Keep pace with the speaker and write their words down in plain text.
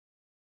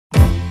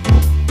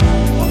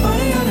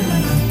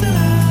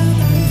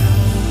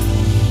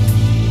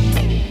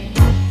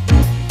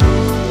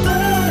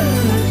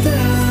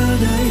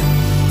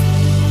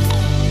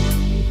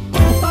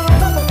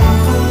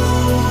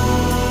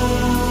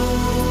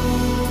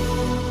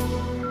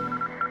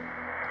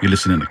You're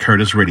listening to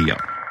Curtis Radio.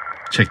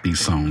 Check these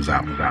songs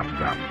out.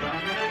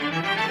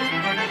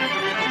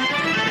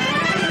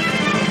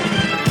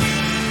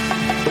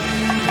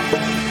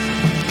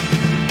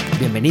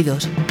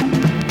 Bienvenidos.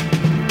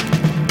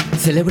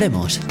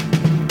 Celebremos.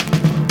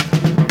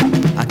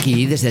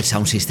 Aquí desde el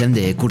Sound System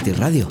de Curtis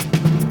Radio.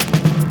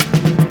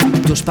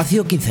 Tu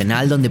espacio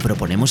quincenal donde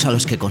proponemos a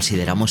los que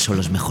consideramos son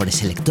los mejores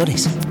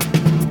selectores.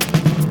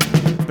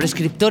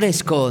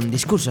 Prescriptores con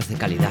discursos de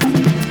calidad.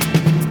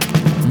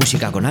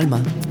 Música con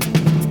alma.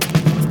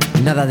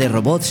 Nada de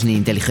robots ni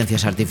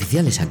inteligencias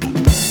artificiales aquí.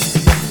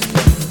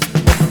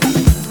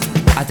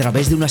 A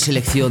través de una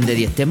selección de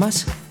 10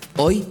 temas,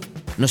 hoy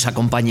nos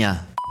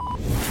acompaña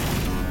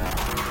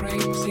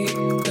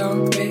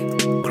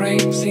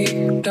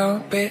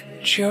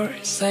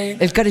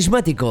el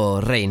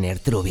carismático Rainer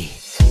Trüby.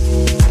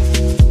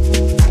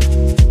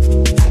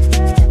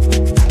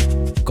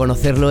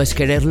 Conocerlo es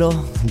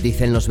quererlo,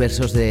 dicen los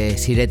versos de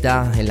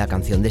Sireta en la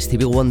canción de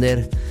Stevie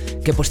Wonder,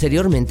 que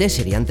posteriormente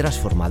serían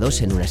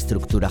transformados en una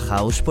estructura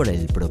house por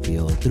el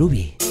propio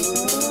Trüby.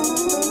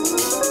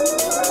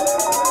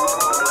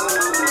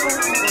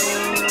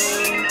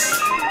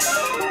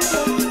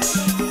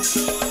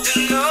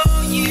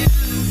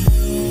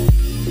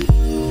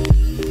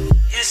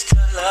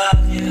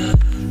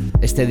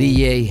 Este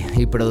DJ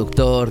y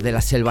productor de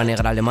la selva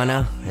negra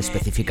alemana,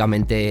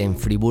 específicamente en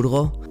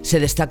Friburgo, se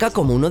destaca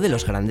como uno de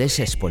los grandes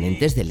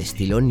exponentes del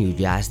estilo New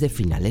Jazz de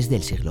finales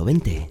del siglo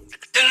XX.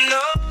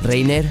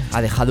 Rainer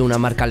ha dejado una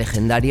marca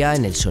legendaria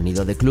en el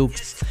sonido de club,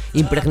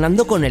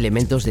 impregnando con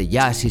elementos de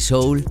jazz y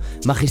soul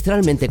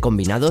magistralmente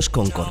combinados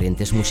con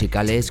corrientes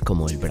musicales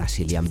como el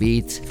Brazilian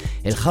Beats,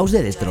 el house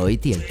de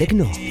Detroit y el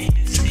techno.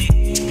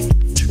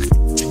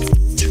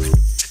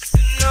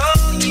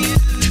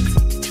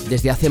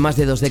 Desde hace más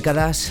de 2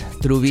 décadas,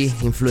 Trüby,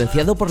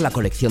 influenciado por la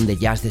colección de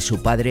jazz de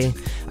su padre,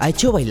 ha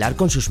hecho bailar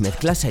con sus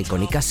mezclas a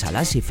icónicas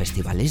salas y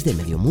festivales de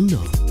medio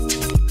mundo.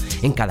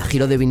 En cada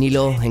giro de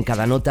vinilo, en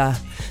cada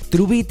nota,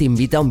 Trüby te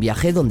invita a un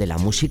viaje donde la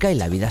música y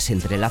la vida se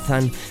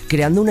entrelazan,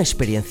 creando una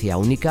experiencia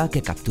única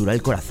que captura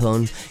el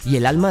corazón y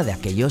el alma de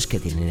aquellos que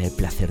tienen el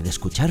placer de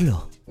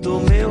escucharlo.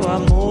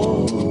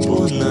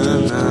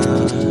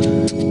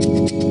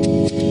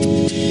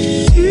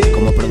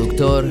 Como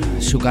productor,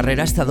 su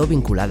carrera ha estado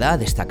vinculada a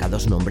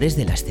destacados nombres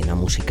de la escena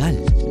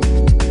musical.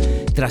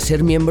 Tras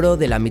ser miembro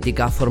de la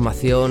mítica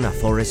formación A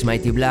Forest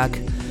Mighty Black,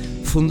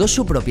 fundó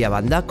su propia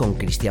banda con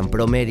Christian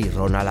Promer y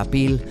Ronald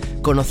Apil,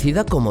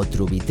 conocida como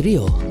Trüby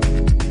Trio.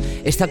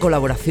 Esta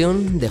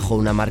colaboración dejó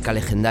una marca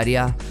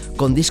legendaria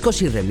con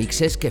discos y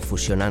remixes que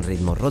fusionan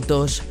ritmos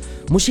rotos,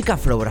 música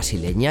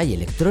afro-brasileña y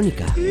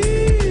electrónica.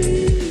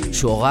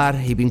 Su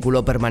hogar y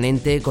vínculo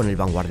permanente con el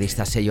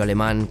vanguardista sello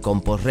alemán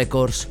Compost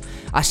Records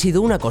ha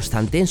sido una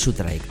constante en su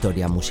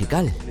trayectoria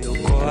musical.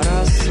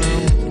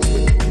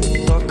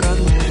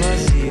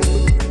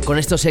 Con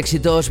estos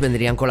éxitos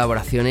vendrían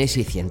colaboraciones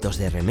y cientos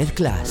de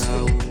remezclas,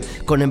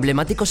 con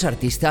emblemáticos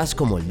artistas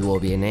como el dúo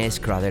vienés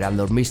Crowder and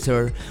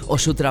Dormister o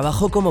su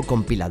trabajo como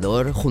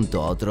compilador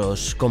junto a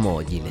otros como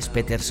Gilles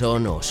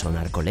Peterson o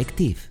Sonar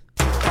Kollectiv.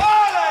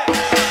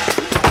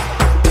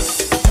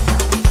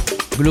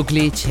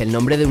 Glücklich, el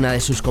nombre de una de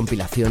sus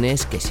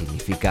compilaciones, que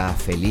significa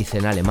feliz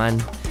en alemán,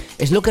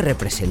 es lo que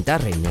representa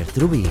Rainer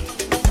Trüby.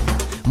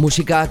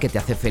 Música que te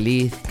hace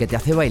feliz, que te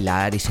hace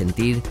bailar y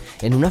sentir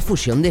en una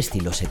fusión de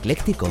estilos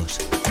eclécticos.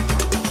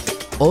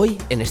 Hoy,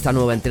 en esta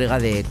nueva entrega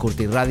de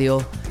Curtis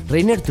Radio,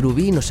 Rainer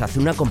Trüby nos hace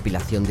una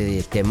compilación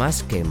de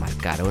temas que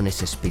marcaron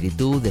ese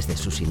espíritu desde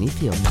sus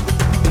inicios.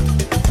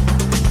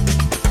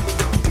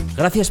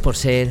 Gracias por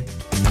ser,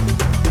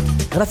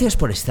 gracias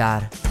por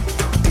estar.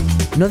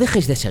 No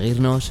dejéis de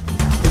seguirnos.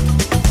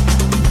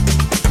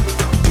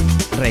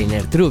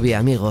 Rainer Trüby,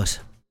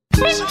 amigos.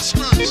 The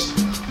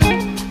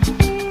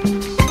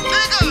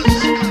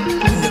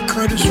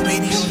Curtis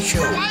Radio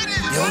Show,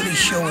 the only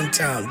show in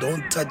town.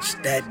 Don't touch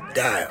that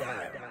dial.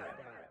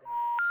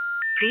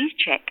 Please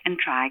check and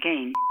try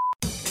again.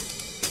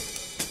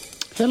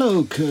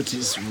 Hello,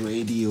 Curtis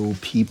Radio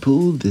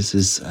people. This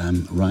is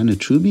Rainer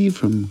Trüby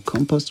from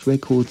Compost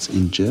Records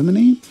in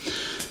Germany.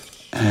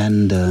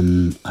 And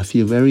I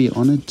feel very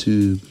honored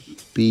to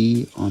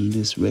be on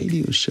this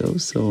radio show,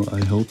 so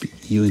I hope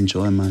you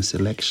enjoy my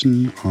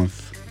selection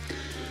of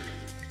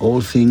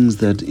all things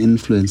that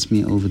influenced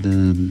me over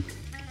the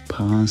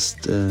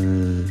past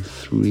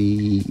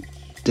 3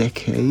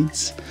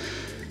 decades.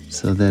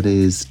 So that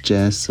is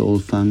jazz, soul,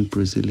 funk,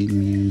 Brazilian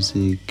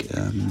music,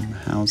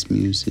 house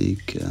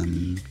music,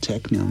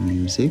 techno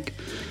music.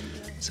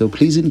 So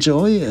please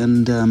enjoy,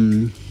 and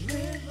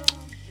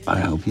I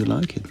hope you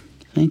like it.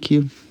 Thank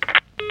you.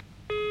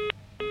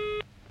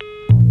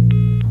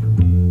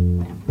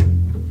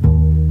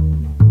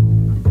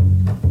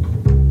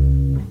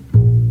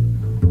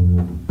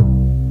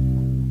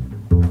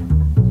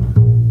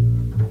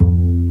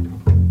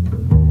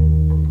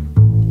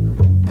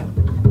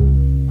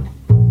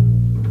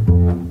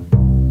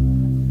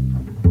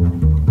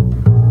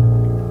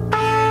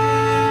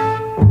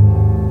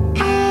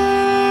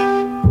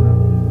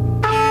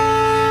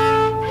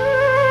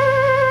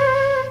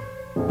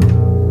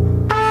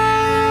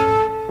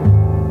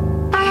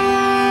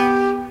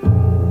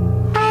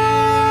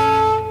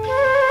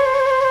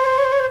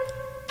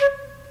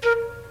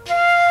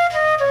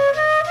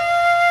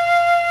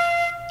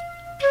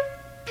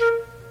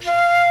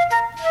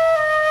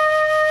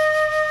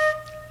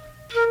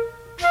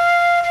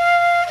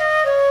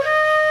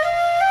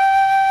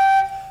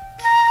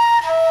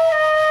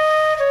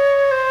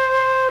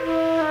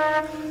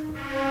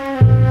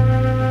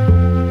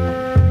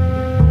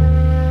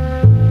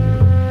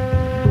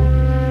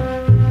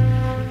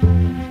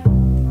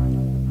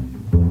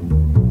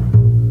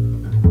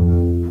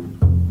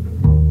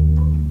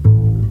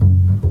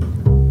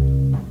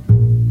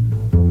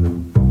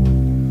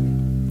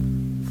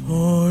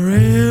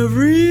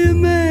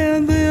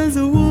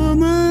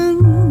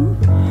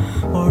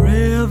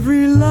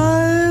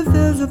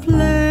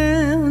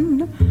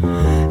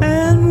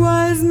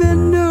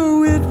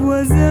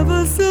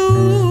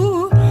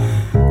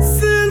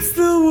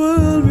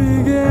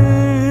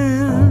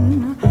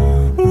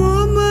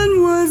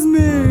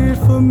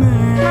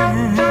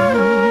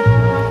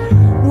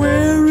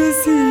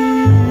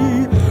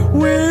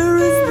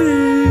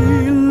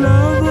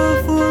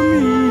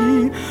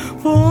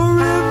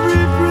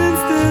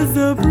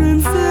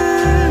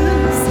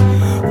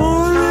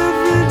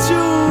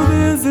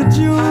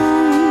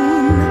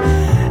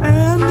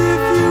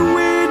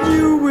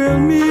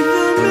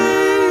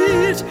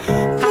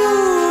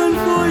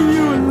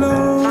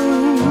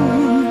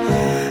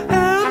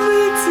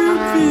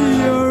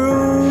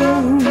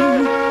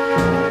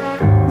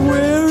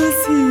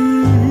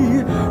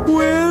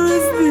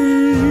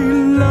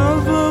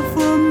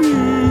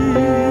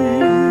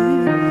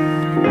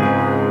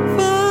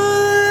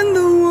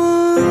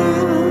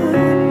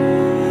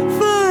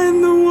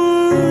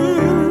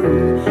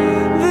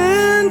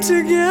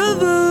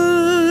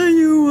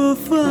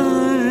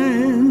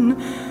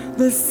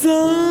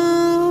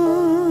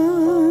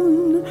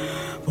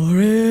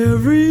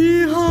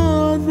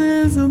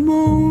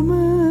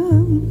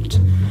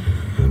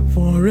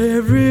 for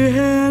every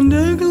hand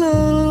a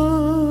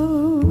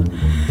glove,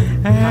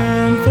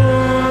 and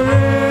for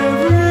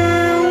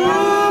every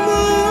woman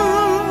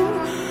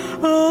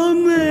a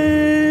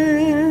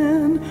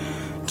man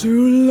to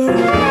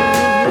love.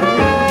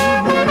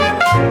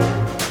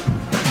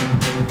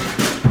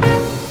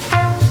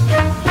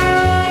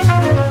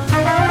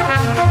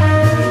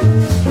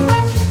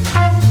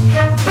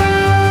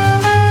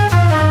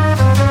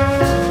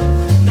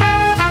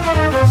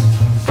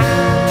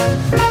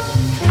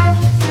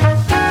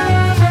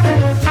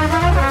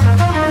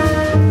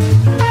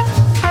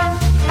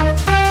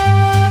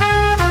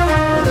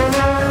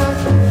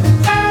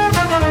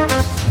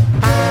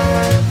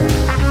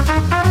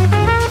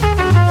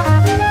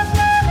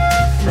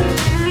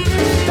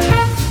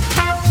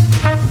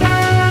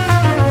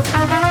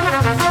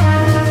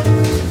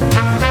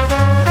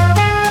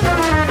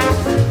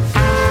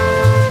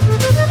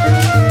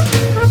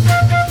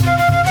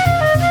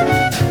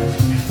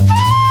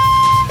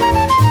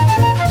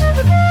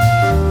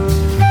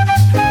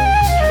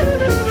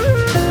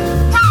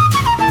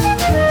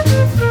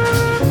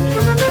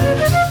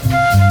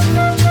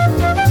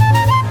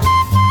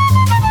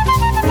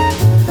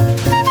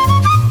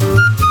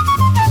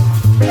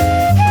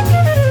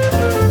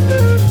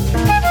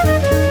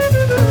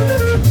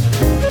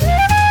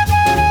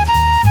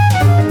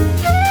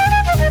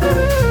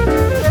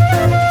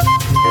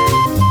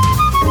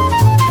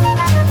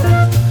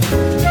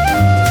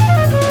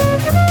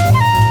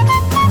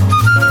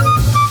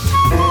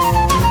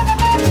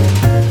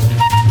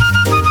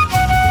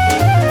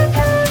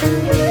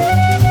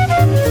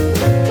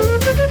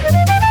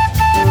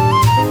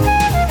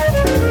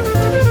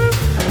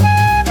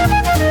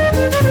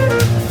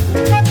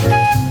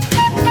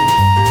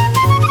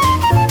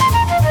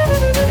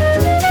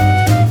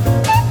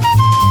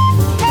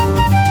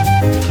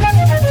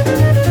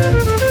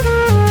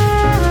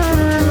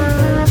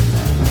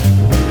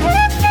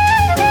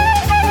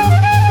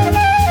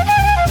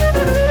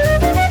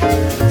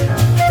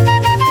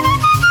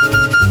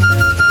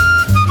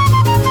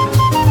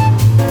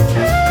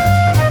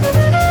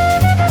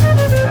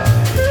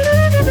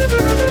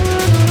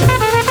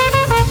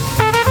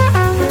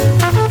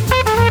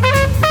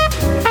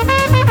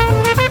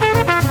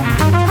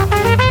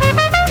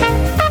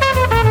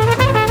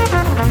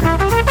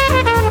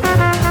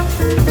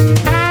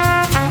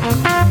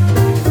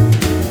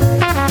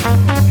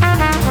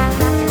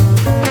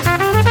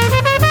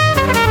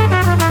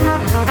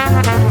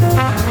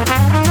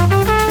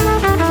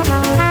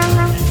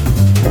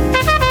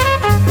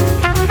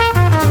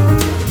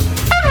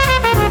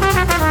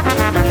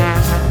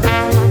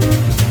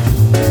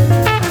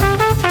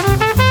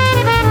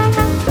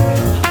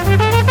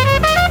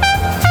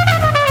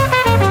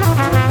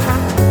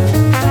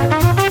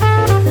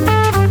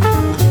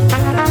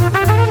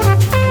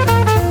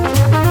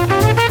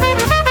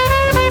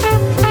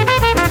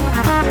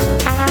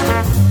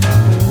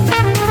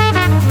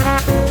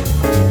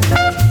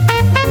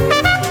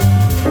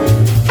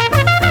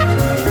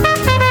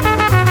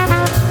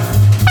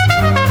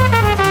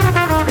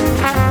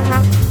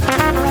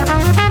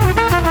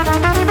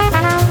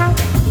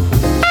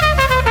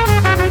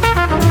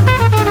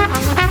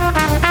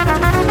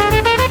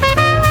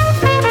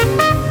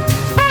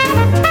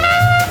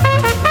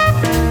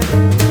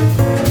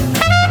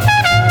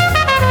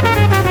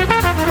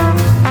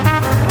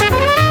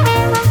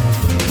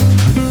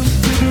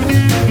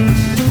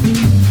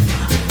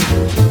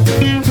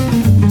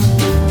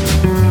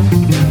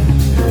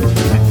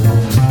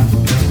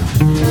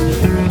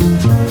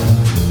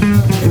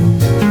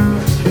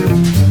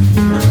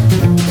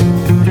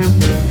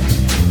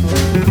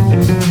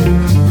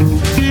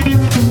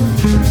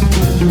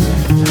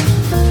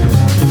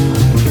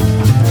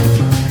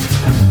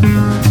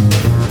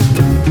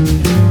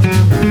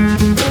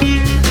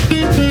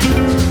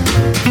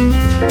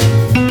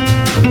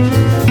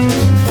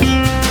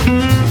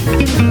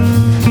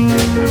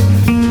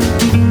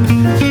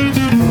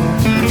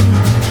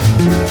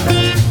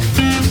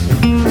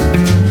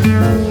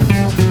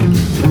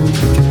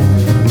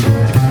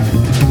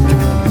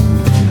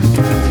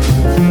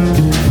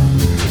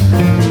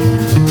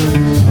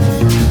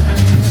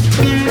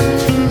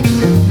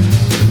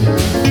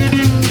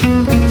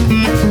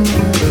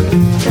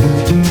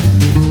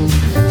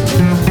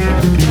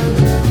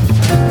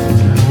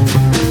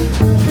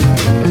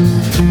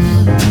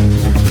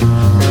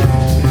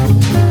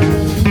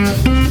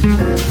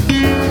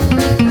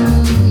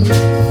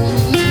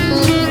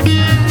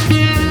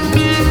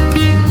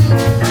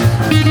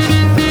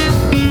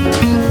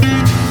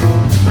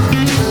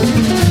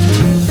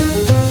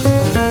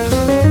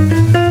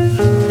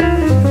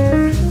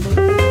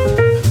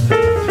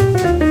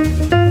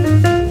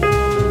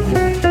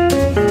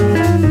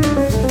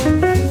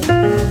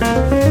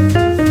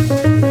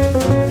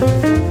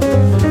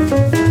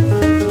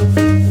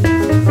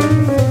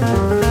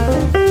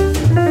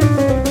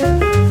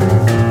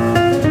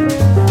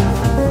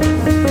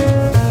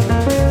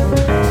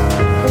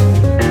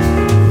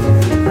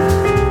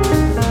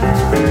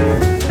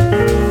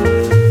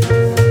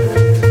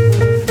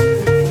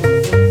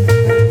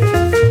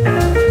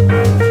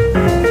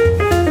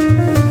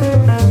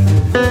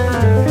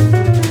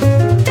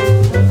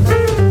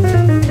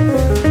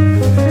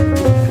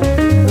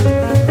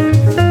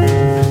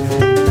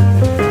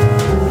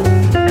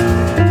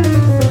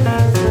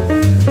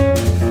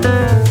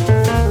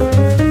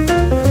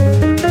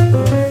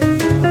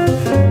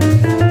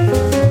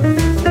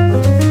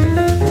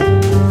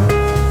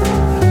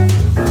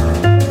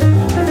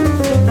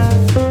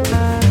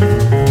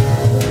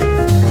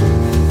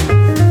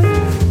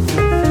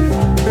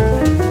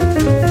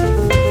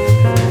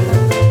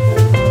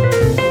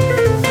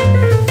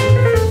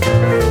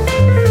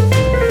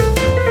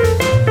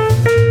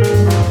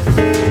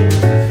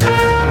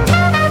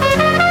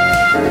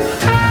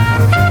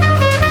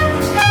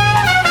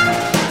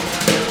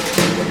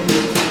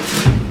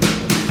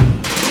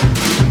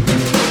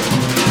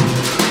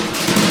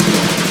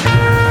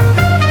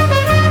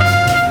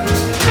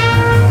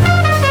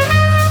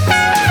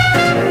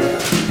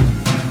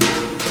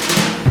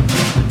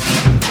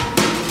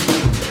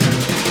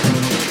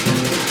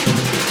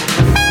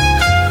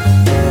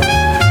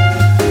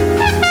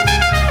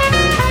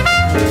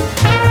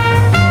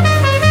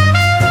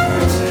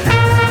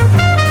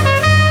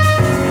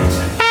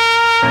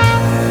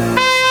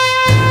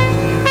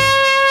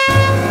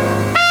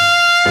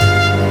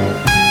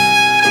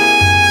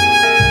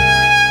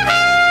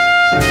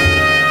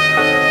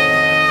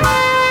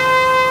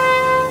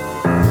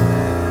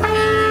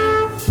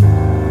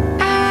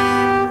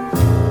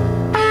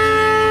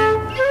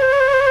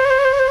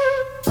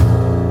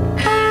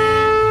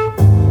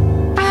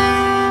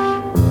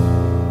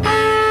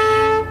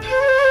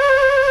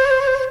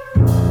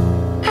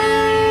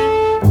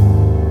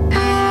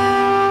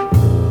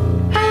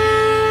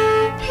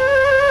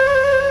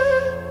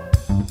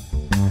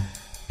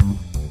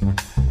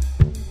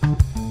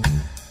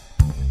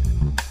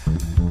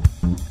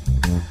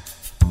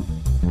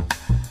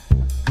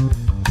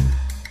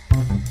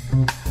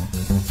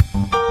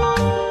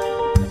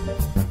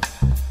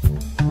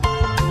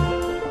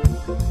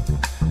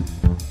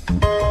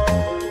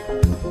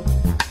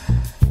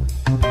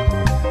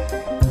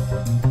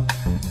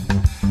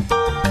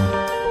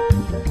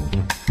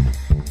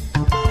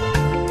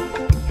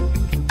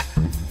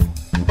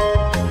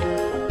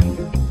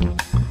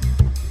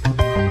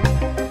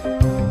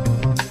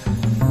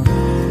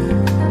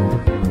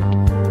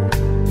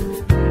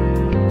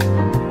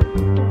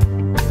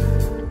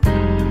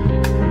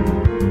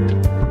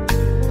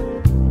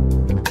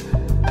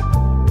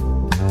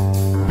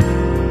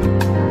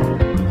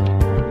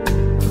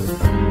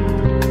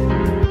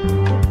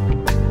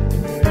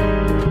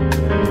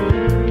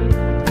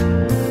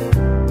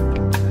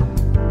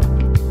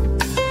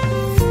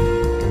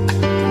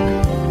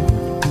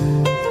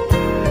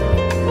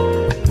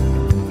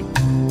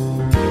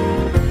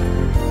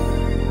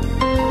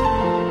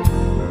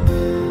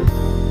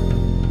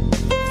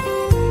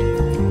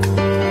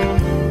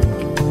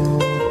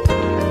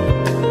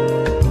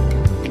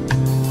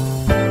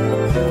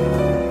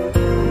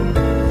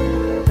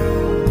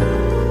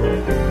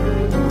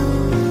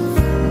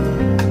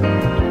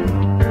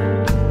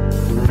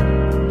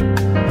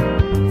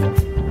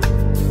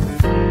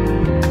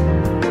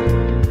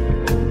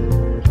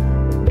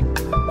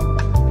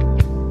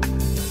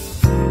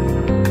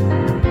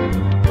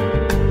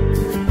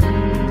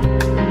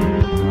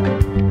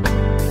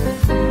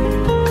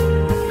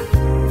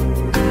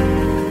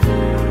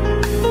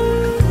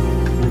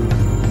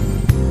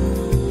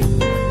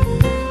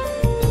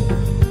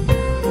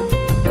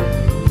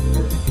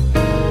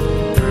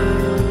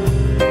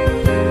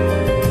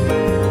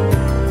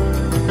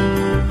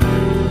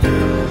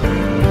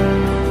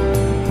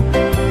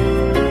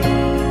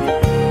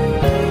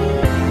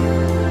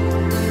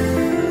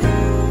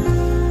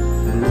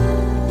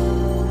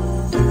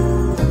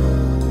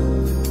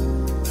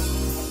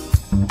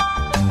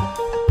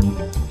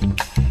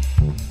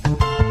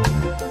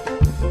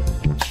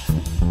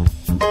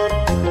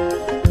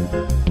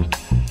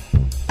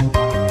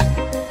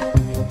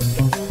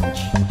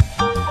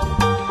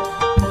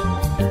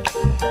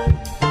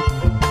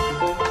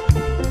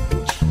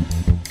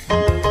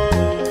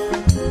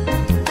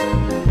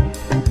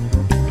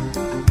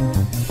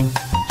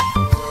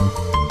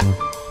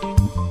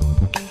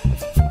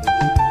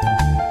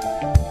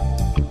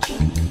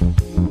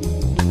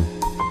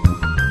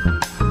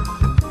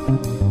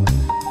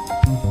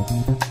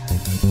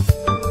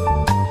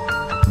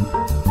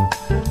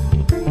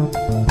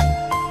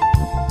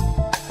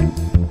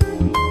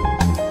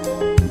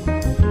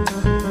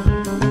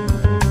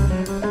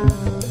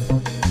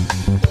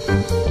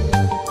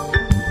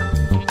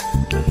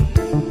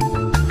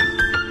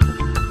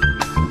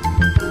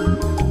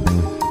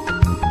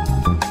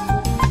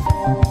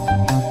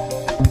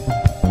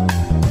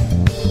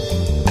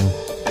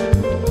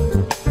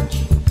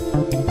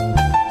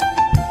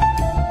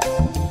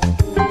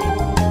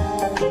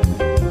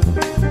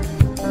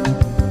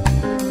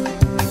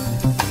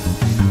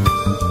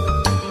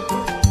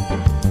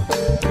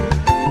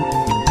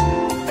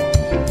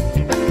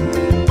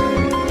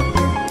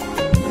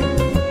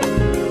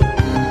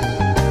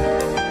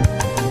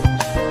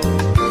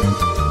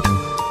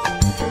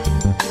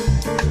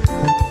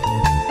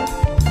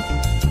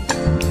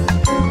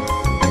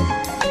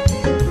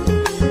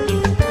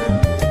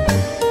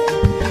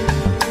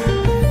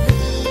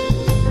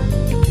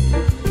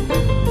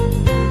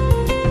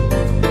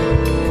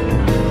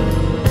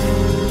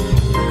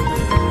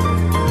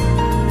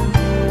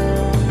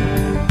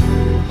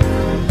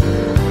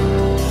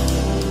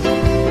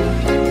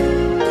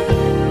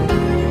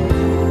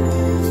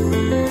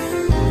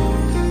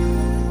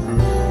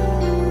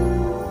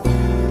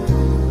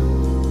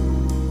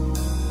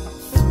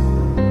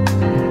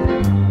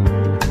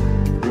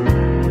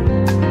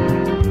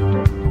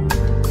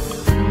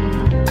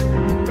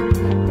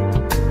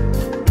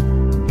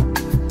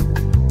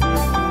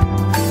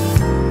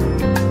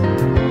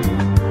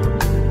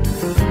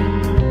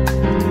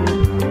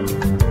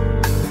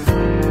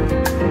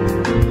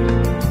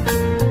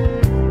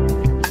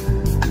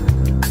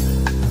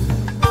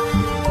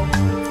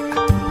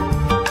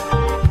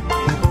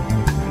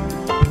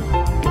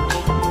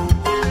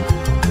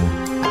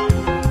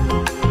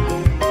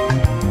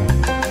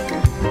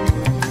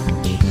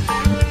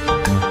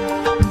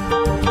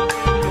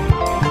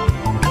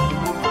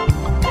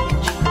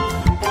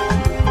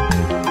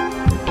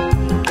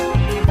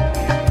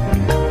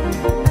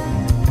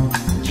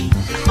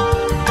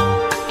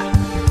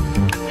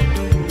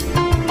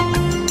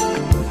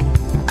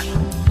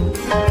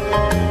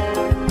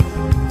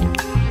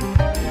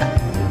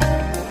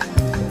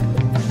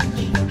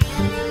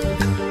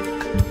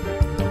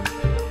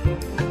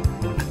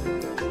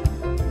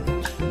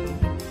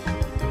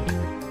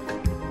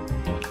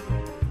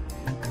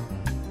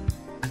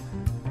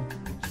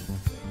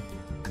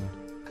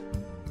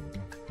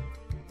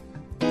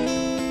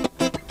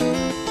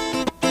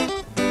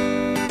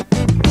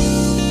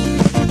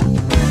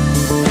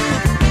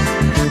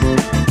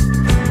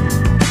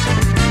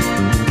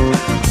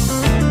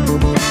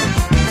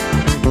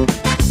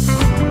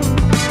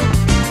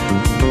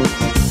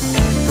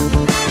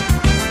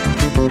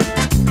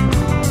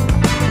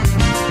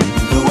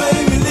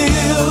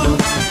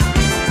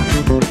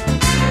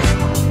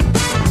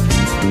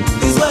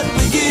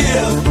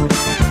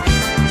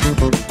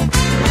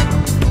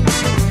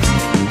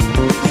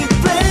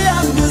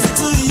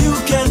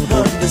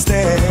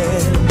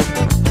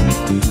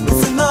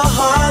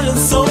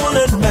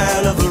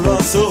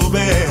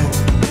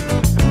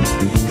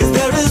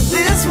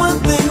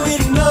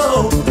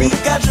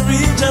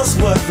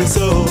 and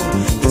soul.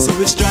 And so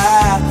we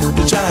strive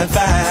to try and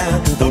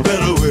find a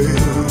better way.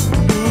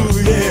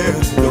 Ooh, yeah,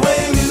 the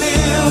way we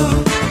live.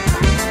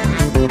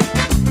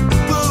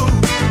 Ooh,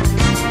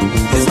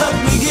 is what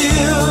we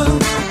give.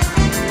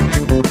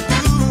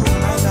 Ooh,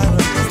 I gotta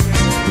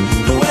understand.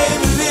 The way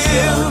we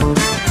live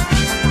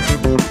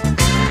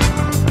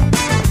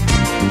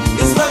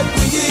is what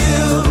we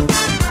give.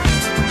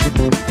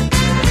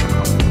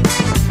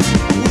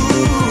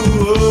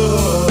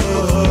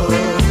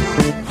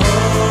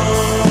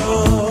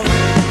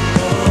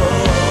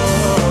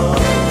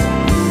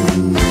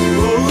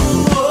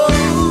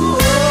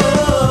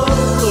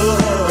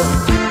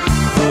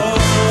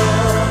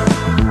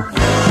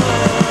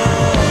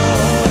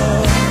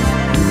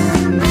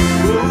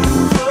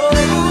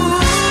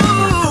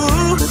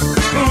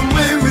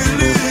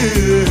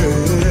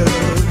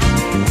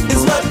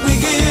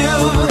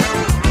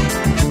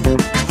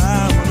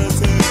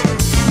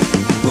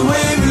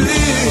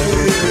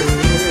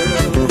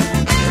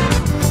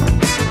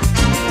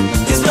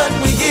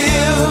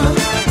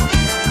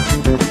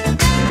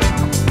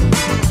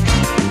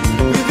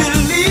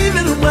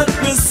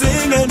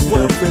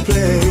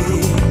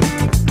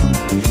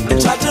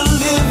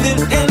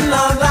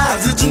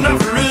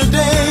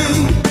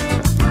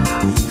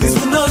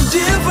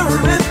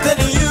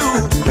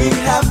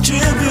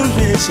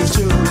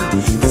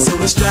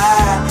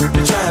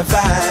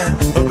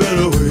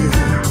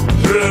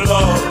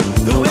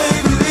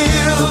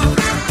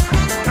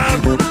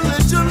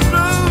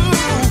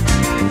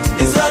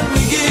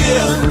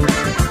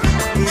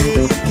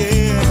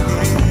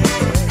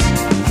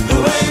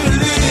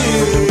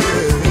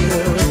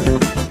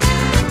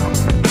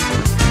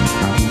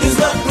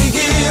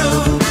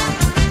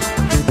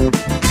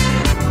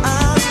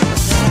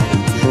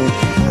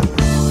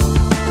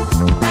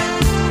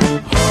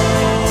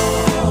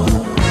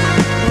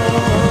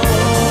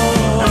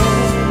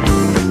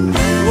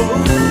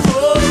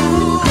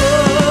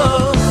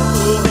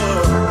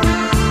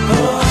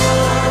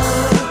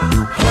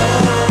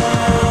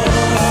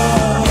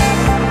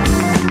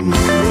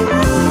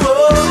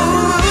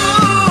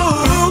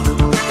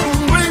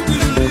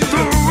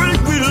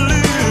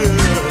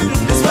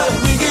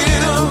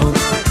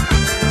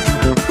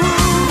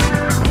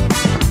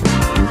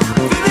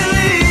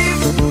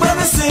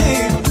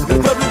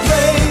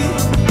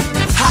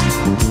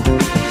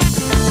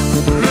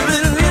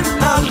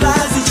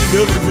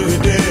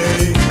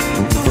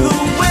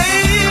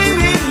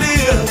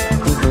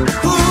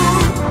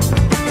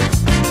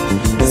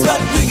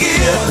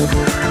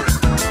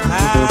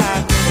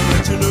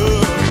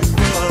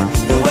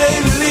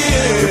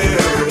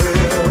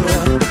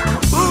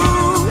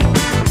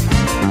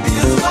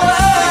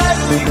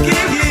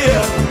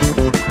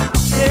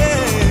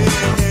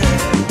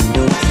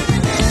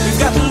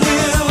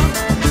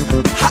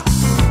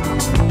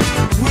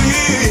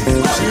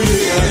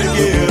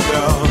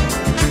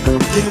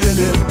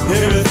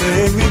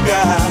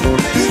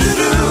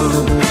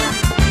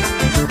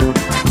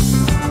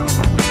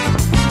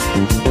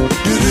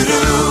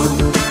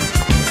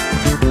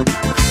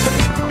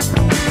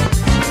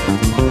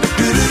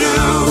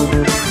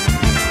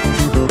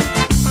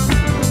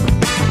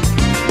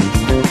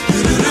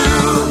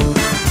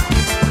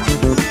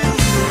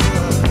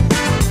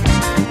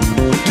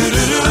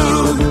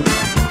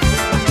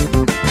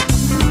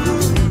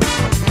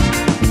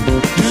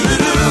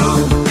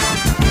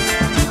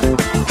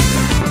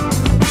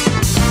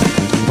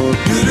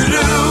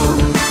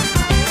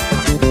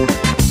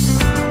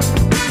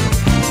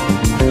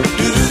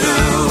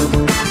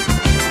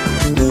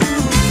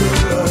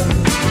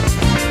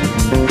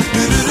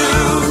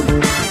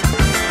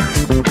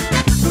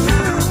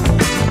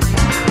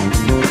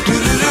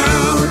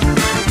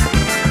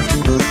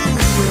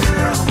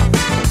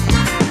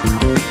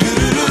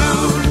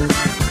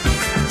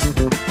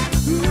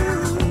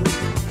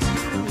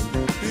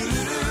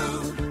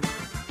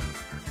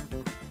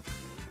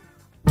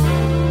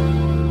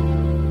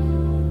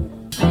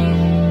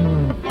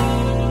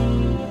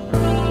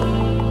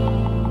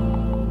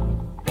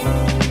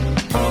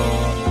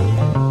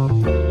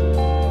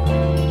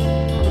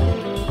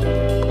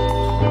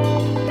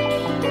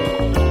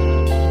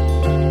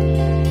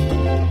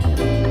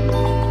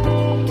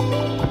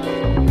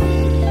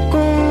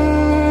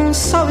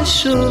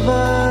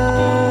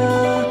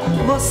 chuva,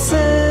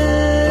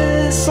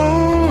 você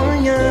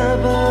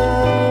sonhava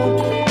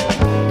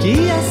que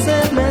ia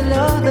ser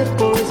melhor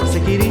depois. Você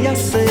queria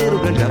ser o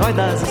grande herói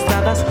das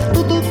estradas,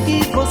 tudo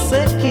que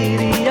você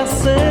queria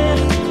ser.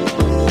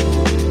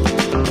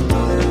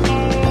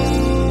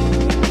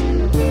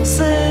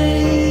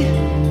 Sei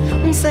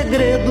um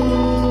segredo,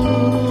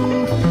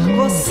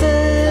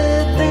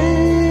 você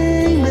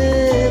tem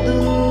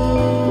medo.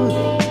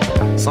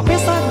 Só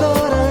pensa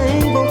agora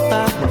em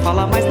voltar, não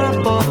fala mais na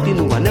porta e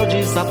no anel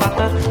de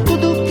sapata,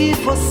 tudo que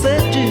você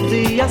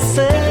devia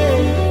ser.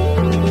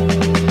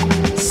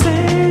 Sem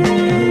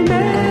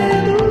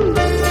medo.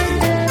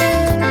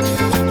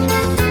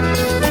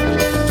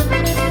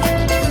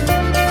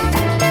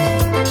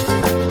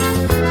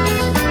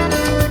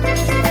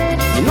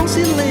 E não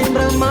se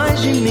lembra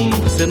mais de mim,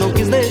 você não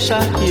quis deixar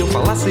que eu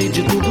falasse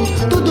de tudo,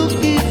 tudo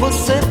que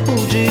você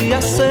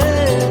podia ser.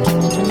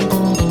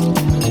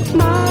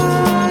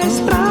 Na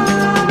estrada.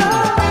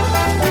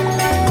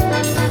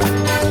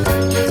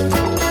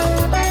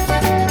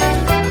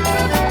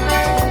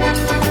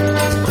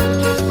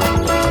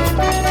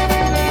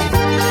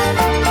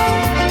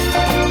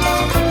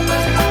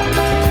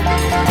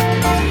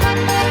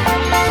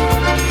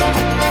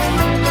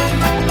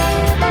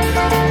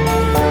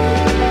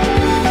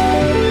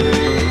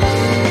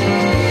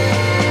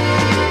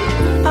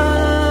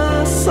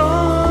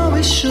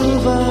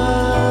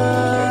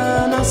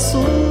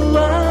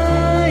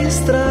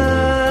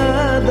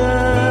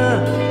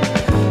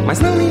 Mas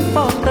não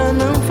importa,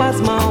 não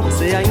faz mal.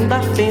 Você ainda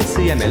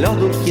pensa e é melhor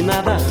do que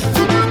nada.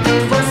 Tudo que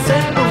você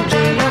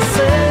podia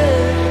ser.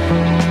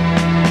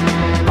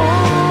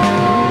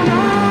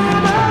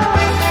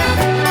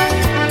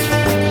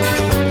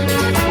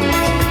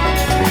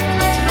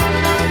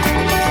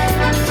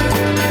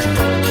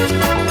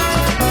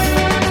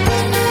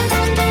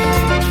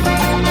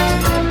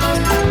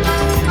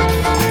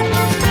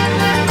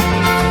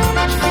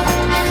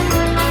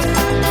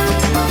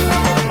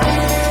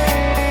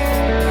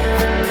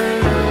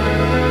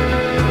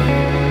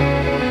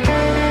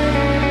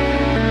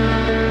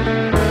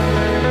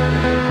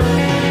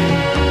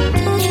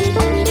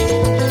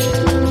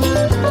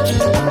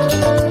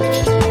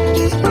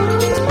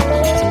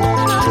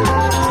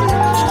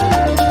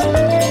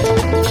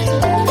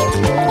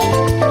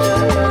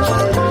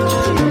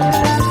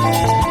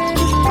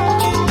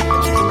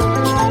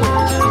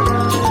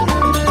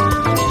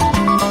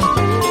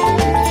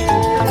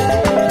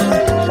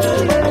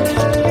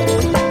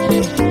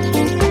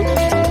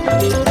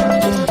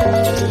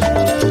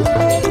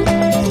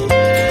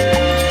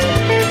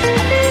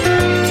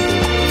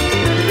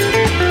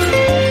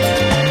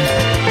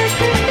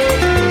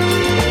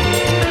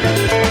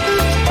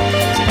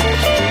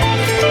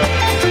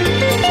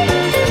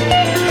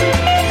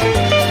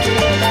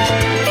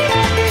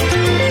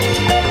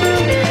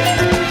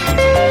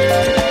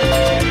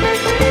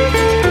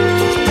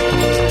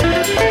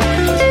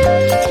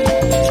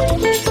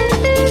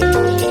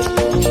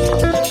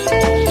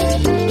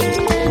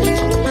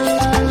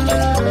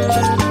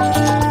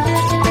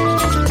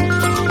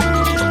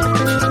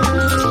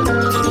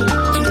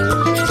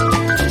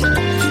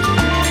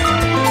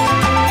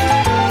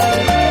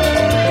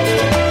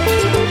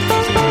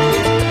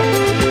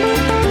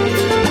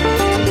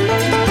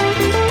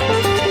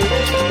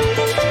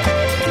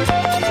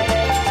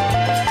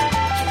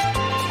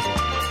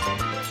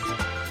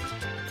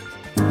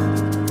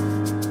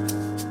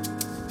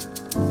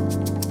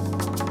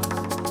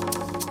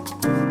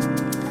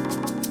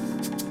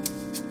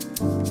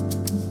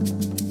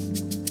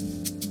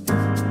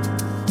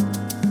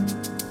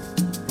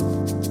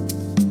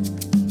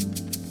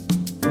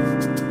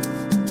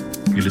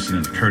 You're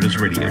listening to Curtis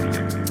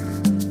Radio.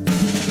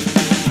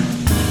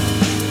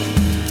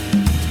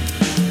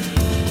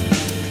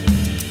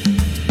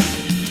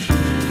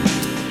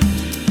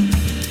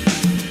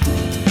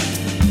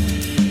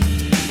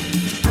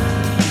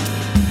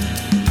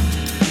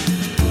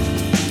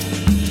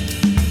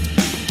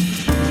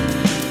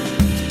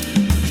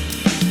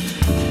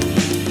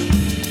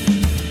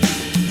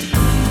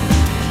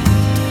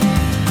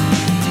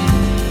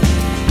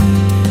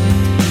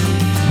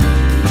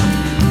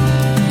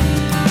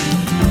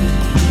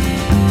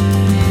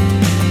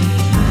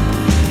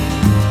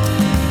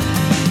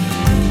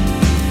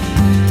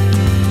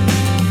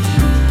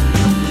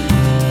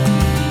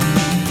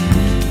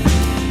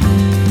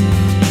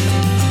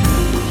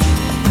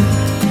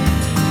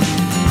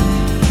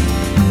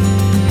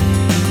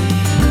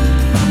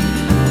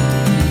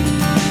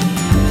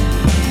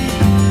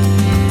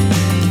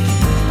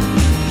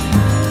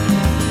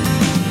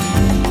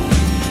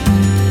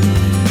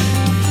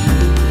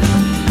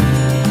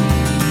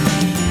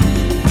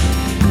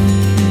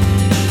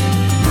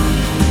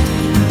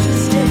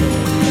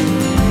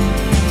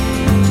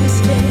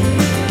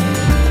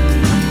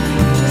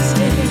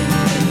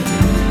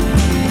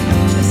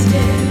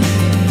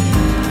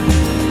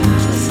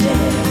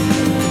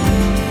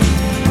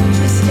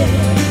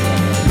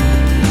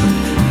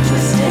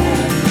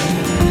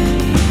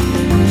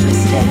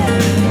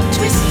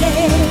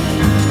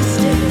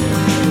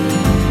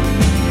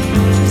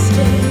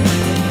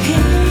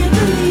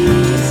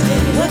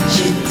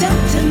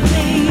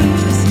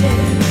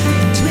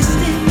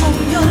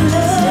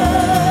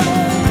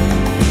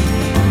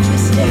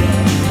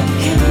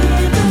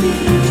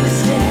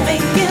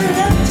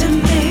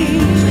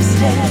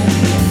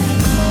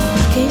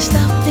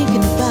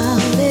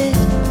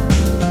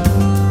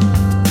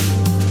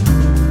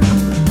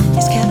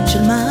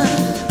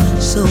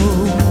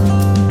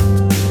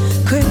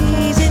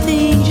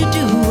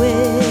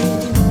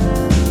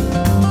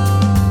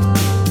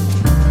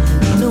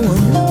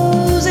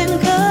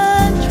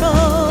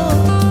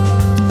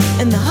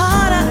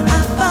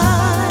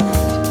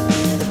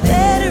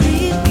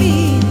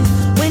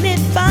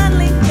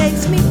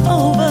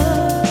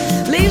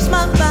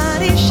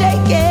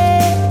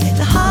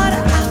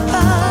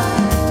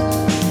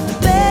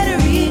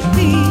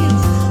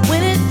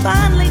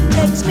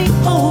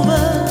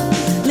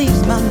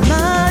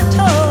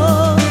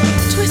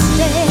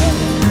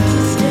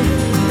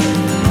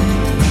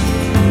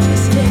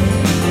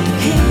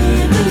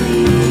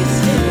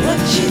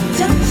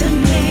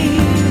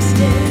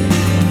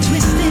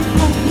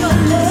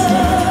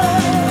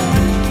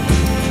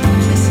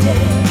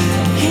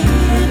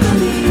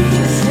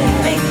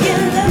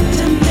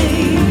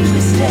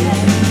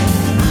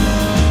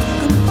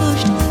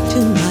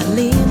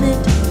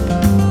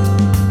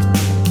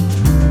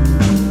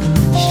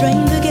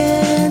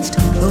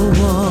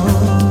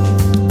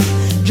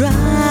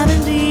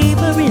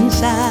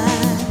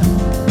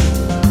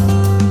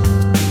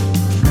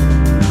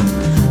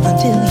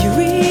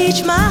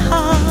 reach my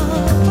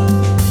heart,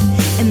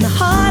 and the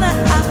harder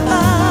I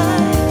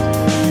fight,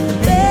 the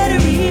better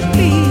it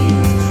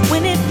feels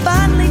when it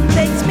finally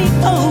takes me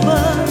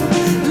over,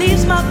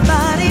 leaves my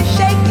body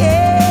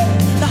shaking.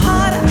 The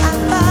harder I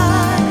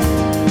fight,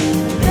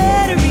 the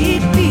better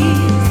it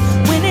feels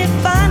when it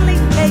finally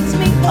takes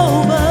me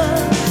over,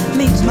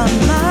 leaves my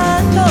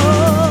mind go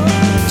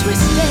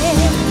twisted,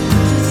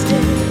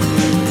 twisted,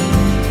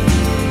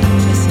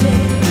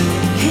 twisted.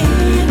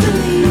 Can't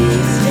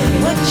believe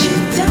what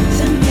you've done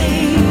to me.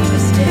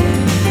 Twisted,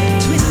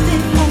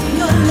 twisted on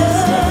your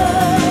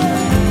love.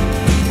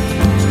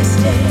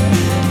 Twisted,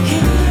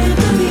 can't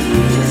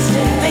believe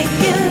twisted,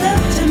 making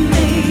love to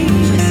me.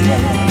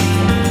 Twisted,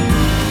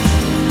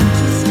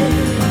 twisted,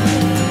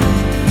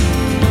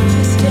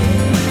 twisted.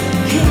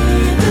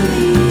 Can't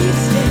believe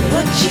twisted,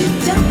 what you've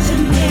done to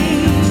me.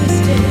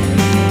 Twisted,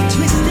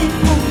 twisted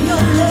on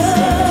your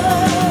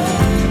love.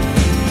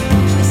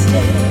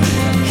 Twisted,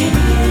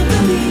 can't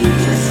believe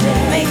twisted,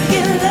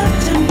 making love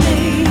to me.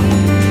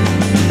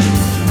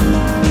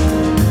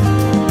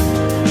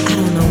 I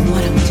don't know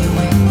what I'm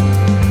doing.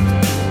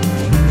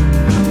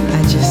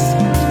 I just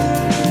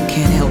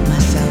can't help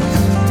myself.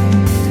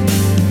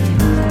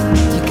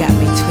 You got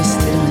me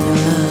twisted on your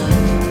love.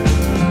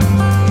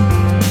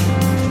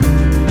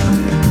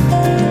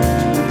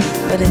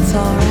 But it's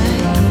alright.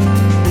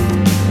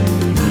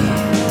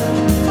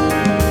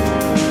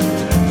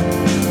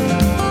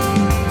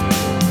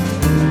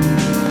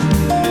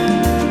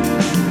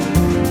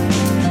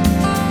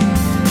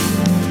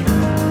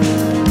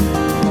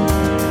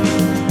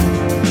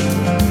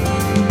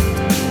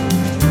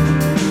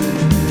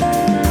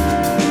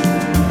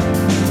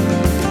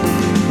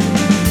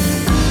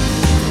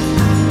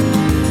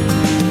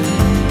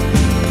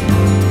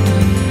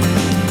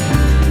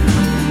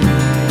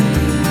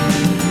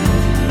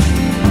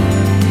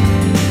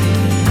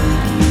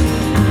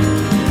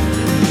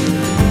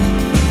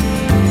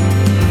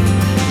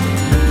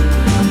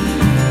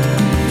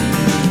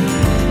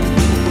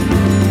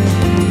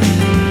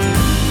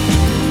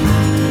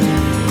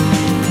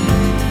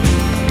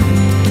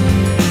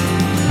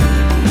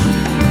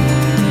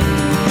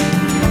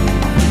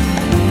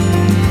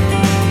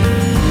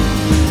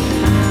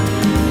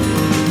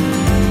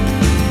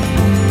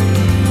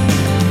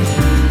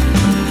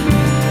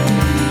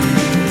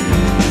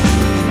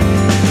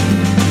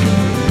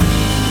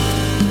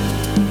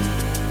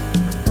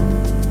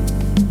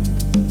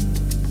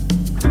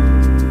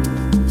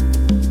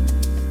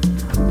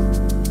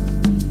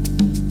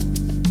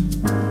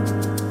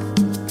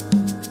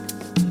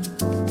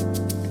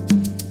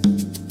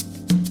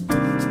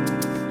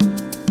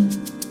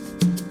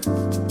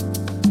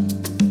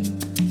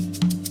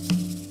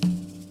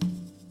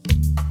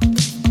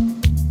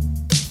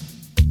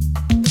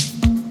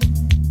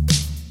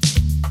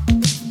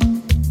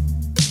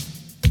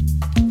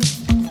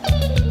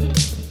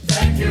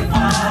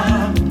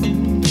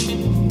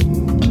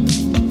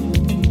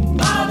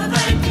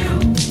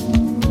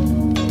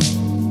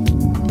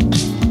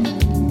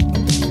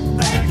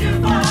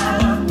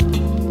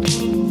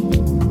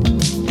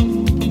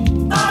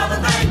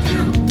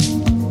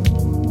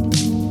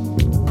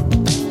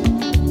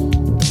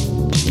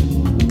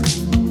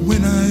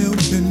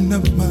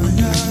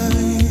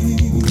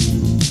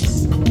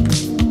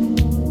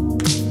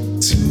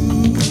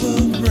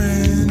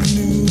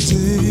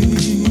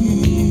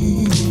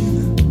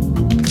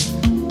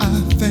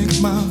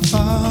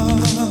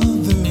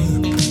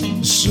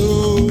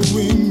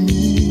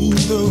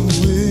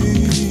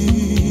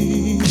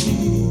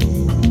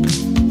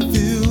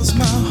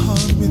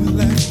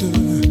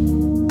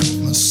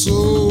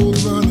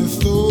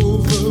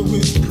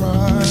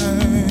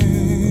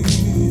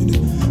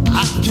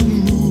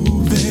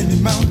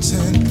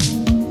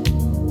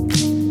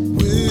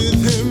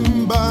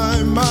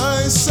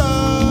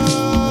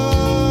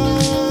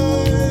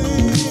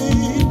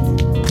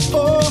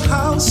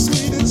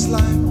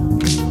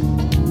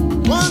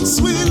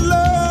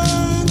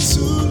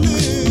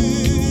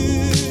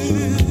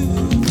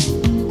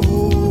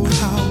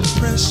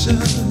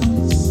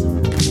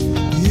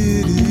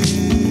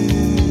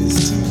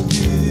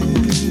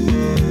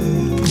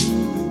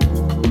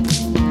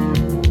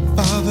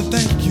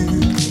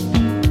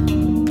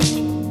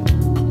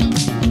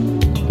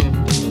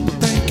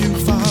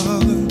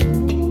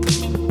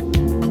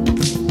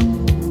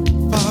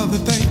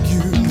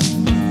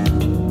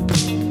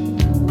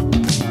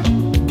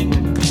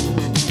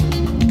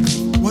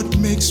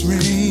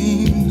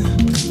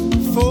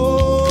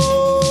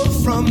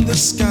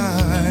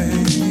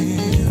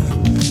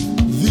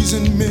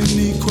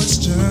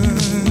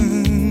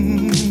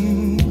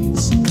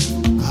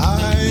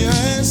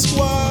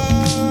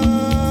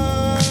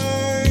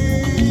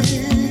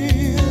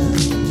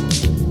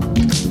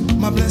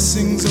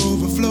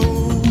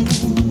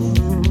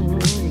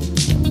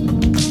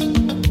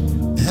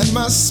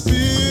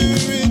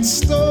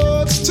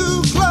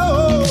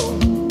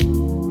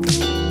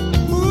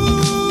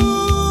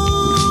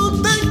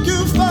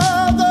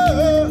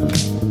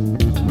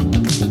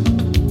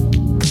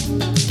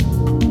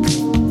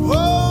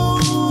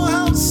 Oh,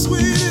 how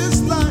sweet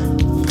is life.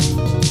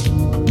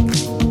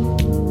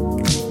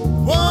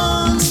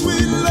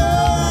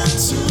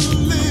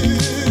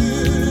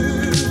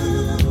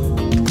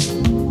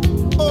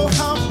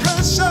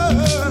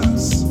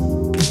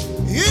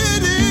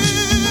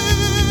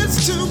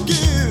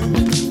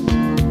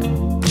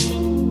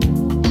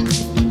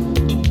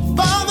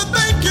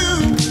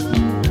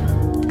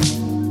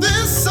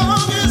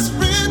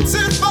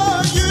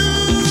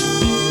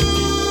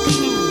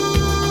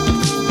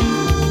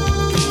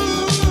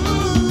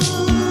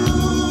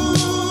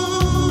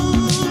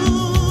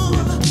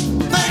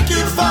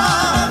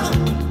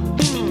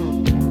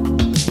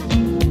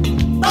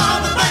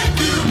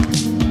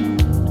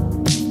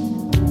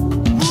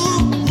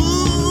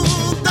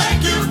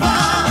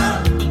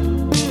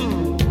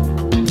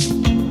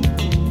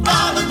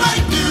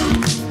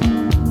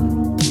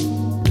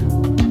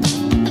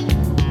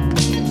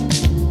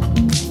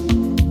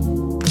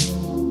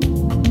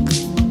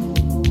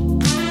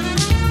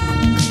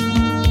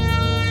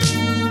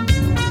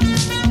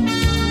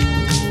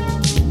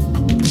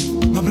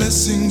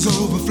 blessings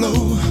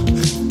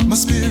overflow, my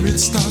spirit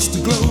starts to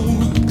glow.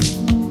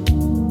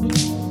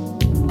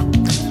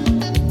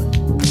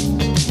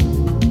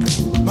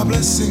 My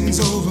blessings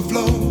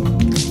overflow,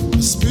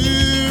 my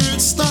spirit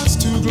starts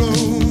to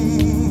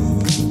glow.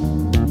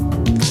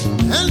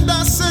 And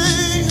I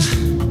say,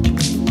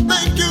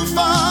 thank you,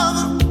 Father.